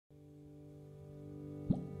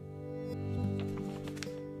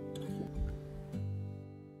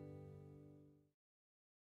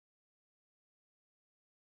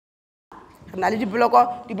re na le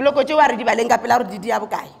dibloko tšeo a re di baleng ka pela gore di dia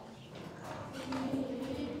bokae.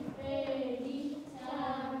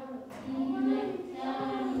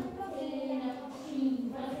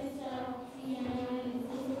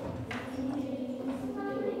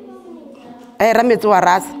 Rametse wa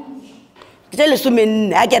rasa ke tše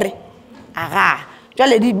 14 a kere aga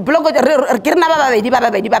jwale dibloko ke rena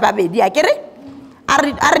ba babedi a kere a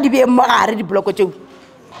re di bee mo gare dibloko tšeo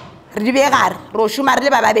re di bee gare ro šoma re le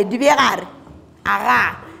ba babedi di bee gare aga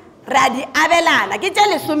re a di abelana ke tše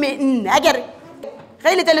 14 a kere ge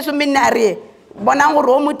e le tše 14 a re bonang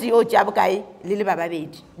gore o motee o tšea bokae le ba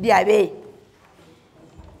babedi di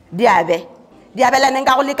abelaneng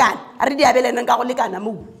ka go lekana a re di abelaneng ka go lekana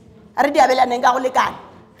moo a re di abelaneng ka go lekana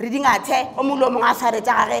re di ngathe o mongwe le o mongwe a sware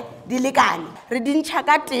tša gage di lekane re di ntšha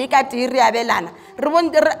ka tee re abelana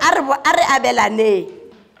a re abelaneng.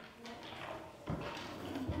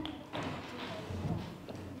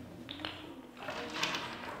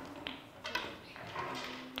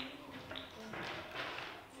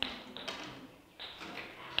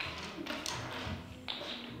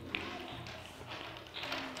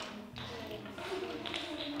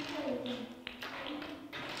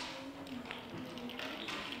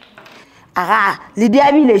 Aga le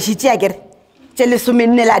diabile šitše a kere tše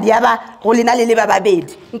 14 la diaba go lena le ba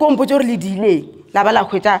babedi nko mpotse gore le diileng la ba la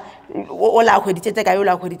hwetša o la hweditše tše kae o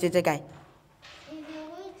la hweditše tše kae.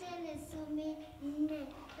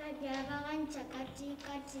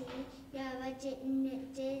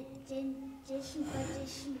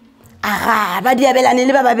 Aga ba diabelane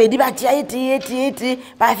le ba babedi ba tšea tee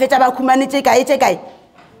ba fetša ba khumane tše kae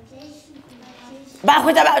ba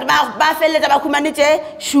feleletša ba khumane tše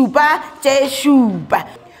šupa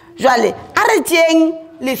jwale a re tšeeng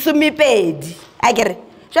 12 a kere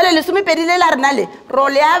jwale 12 le la rena le ro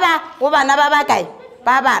le aba go bana ba bakae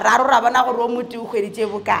ba bararo ra bona gore o motho o hweditše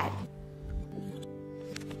bokae.